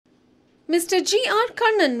Mr. G.R.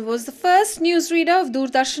 Kannan was the first newsreader of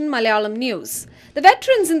Doordarshan Malayalam news. The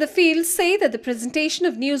veterans in the field say that the presentation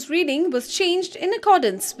of news reading was changed in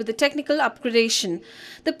accordance with the technical upgradation.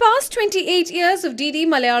 The past 28 years of DD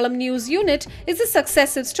Malayalam News Unit is a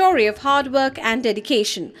successive story of hard work and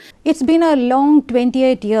dedication. It's been a long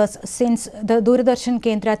 28 years since the Doordarshan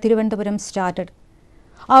Kendra Thiruvananthapuram started.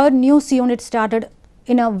 Our news unit started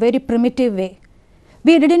in a very primitive way.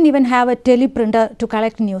 We didn't even have a teleprinter to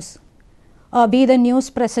collect news. Be the news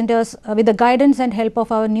presenters with the guidance and help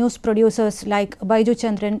of our news producers like Baiju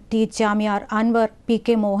Chandran, T. Chamyar, Anwar,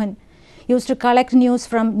 P.K. Mohan used to collect news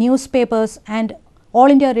from newspapers and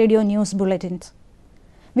All India Radio news bulletins.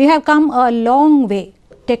 We have come a long way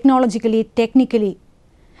technologically, technically,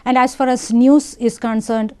 and as far as news is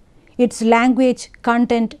concerned, its language,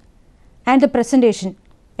 content and the presentation,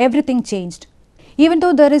 everything changed. Even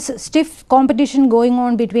though there is stiff competition going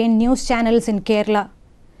on between news channels in Kerala,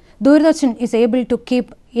 Doordarshan is able to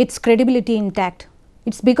keep its credibility intact.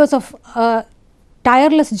 It's because of a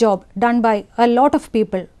tireless job done by a lot of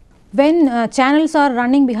people. When channels are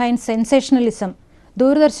running behind sensationalism,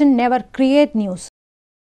 Doordarshan never create news.